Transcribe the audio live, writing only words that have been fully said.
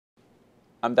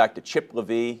I'm Dr. Chip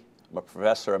Lavie. I'm a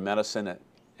professor of medicine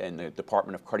in the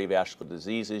Department of Cardiovascular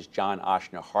Diseases, John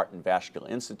Ochsner Heart and Vascular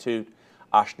Institute,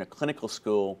 Ochsner Clinical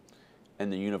School,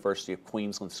 and the University of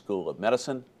Queensland School of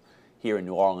Medicine here in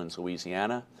New Orleans,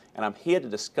 Louisiana. And I'm here to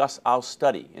discuss our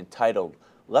study entitled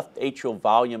Left Atrial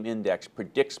Volume Index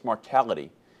Predicts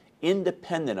Mortality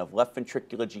Independent of Left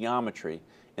Ventricular Geometry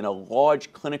in a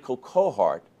large clinical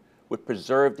cohort with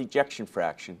preserved ejection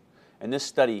fraction. And this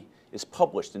study is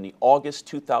published in the August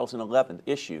 2011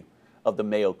 issue of the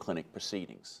Mayo Clinic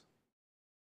Proceedings.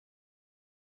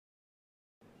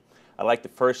 I'd like to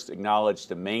first acknowledge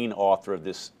the main author of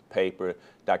this paper,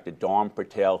 Dr. Dharm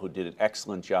Patel, who did an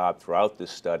excellent job throughout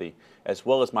this study, as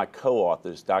well as my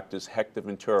co-authors, Drs. Hector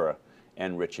Ventura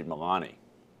and Richard Milani.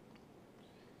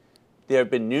 There have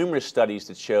been numerous studies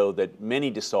that show that many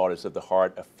disorders of the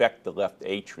heart affect the left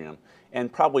atrium,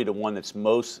 and probably the one that's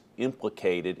most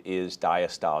implicated is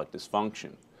diastolic dysfunction.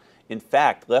 In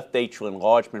fact, left atrial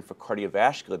enlargement for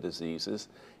cardiovascular diseases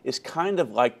is kind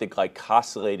of like the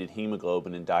glycosylated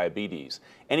hemoglobin in diabetes.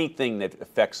 Anything that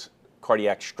affects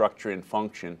cardiac structure and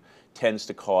function tends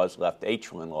to cause left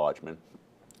atrial enlargement.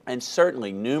 And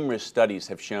certainly numerous studies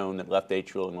have shown that left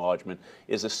atrial enlargement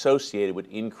is associated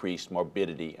with increased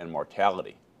morbidity and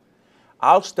mortality.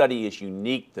 Our study is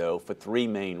unique, though, for three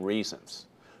main reasons.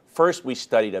 First, we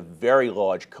studied a very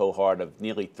large cohort of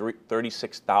nearly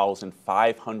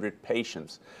 36,500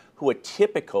 patients who are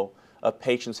typical of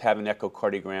patients having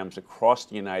echocardiograms across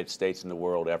the United States and the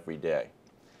world every day.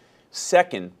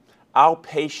 Second, our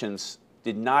patients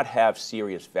did not have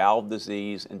serious valve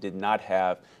disease and did not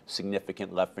have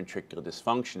significant left ventricular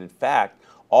dysfunction. In fact,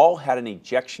 all had an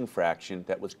ejection fraction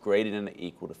that was greater than or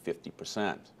equal to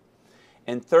 50%.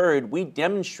 And third, we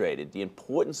demonstrated the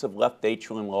importance of left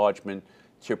atrial enlargement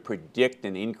to predict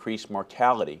and increase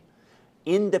mortality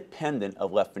independent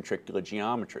of left ventricular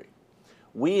geometry.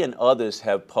 We and others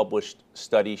have published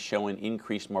studies showing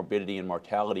increased morbidity and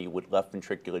mortality with left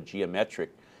ventricular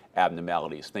geometric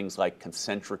abnormalities, things like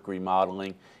concentric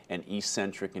remodeling and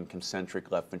eccentric and concentric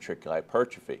left ventricular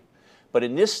hypertrophy. But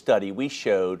in this study, we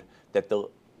showed that the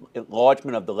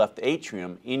enlargement of the left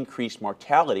atrium increased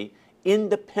mortality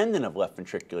independent of left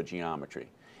ventricular geometry.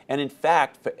 And in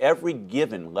fact, for every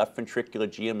given left ventricular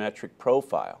geometric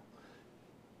profile,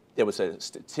 there was a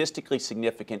statistically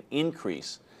significant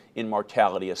increase in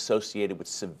mortality associated with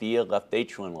severe left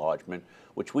atrial enlargement,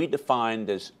 which we defined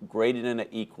as greater than or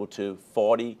equal to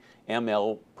 40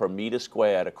 ml per meter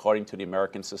squared according to the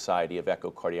American Society of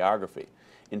Echocardiography.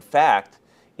 In fact,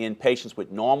 in patients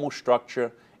with normal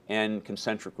structure and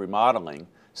concentric remodeling,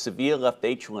 severe left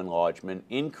atrial enlargement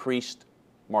increased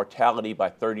mortality by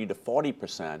 30 to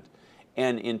 40%,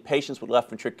 and in patients with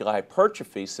left ventricular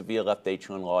hypertrophy, severe left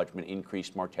atrial enlargement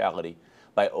increased mortality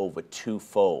by over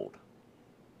twofold.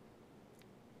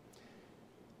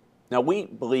 Now, we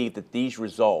believe that these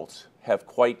results have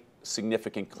quite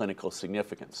significant clinical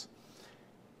significance.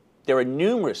 There are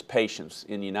numerous patients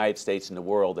in the United States and the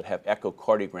world that have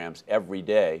echocardiograms every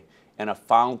day and are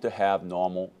found to have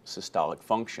normal systolic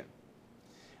function.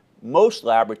 Most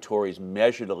laboratories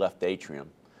measure the left atrium,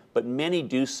 but many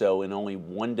do so in only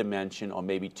one dimension or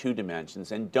maybe two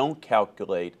dimensions and don't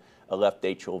calculate a left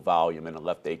atrial volume and a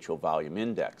left atrial volume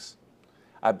index.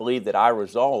 I believe that our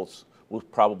results will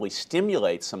probably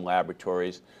stimulate some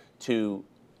laboratories to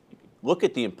look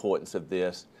at the importance of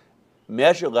this,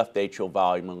 measure left atrial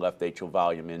volume and left atrial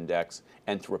volume index,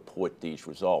 and to report these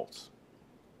results.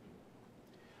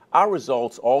 Our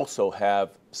results also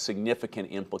have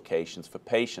significant implications for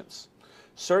patients.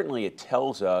 Certainly it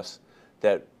tells us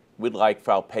that we'd like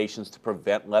for our patients to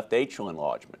prevent left atrial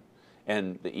enlargement.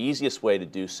 And the easiest way to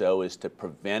do so is to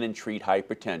prevent and treat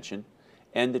hypertension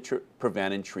and to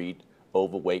prevent and treat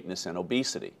overweightness and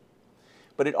obesity.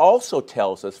 But it also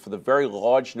tells us for the very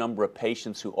large number of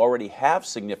patients who already have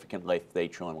significant left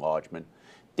atrial enlargement,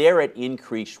 they're at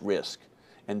increased risk.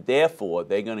 And therefore,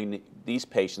 these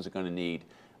patients are going to need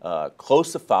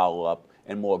closer follow-up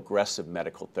and more aggressive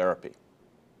medical therapy.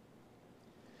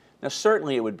 Now,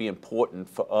 certainly it would be important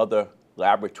for other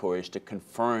laboratories to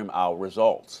confirm our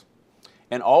results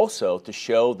and also to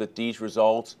show that these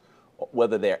results,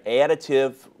 whether they're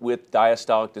additive with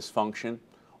diastolic dysfunction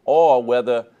or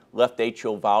whether left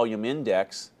atrial volume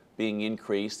index being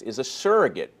increased is a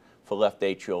surrogate for left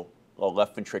atrial or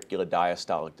left ventricular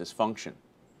diastolic dysfunction.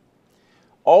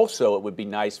 Also, it would be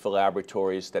nice for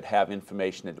laboratories that have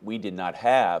information that we did not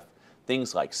have,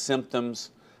 things like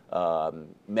symptoms,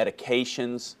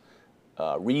 medications,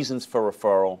 reasons for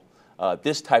referral.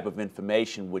 This type of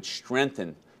information would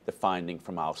strengthen the finding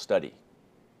from our study.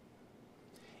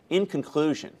 In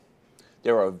conclusion,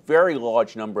 There are a very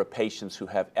large number of patients who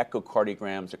have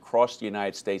echocardiograms across the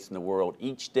United States and the world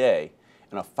each day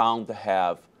and are found to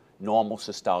have normal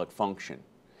systolic function.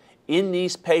 In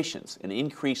these patients, an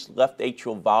increased left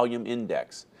atrial volume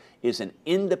index is an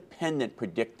independent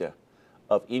predictor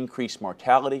of increased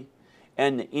mortality,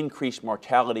 and the increased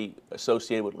mortality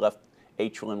associated with left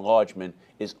atrial enlargement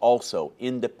is also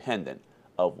independent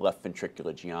of left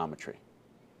ventricular geometry.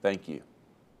 Thank you.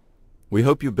 We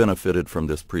hope you benefited from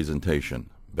this presentation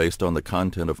based on the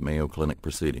content of Mayo Clinic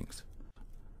Proceedings.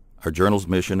 Our journal's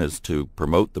mission is to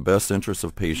promote the best interests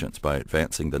of patients by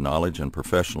advancing the knowledge and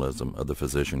professionalism of the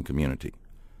physician community.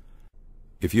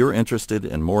 If you're interested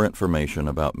in more information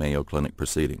about Mayo Clinic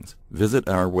Proceedings, visit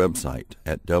our website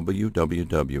at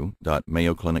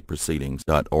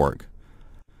www.mayoclinicproceedings.org.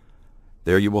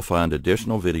 There you will find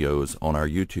additional videos on our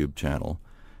YouTube channel,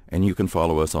 and you can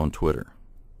follow us on Twitter.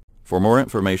 For more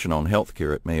information on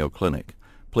healthcare at Mayo Clinic,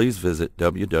 please visit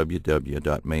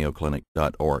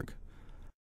www.mayoclinic.org.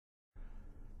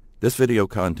 This video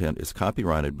content is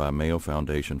copyrighted by Mayo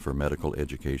Foundation for Medical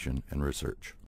Education and Research.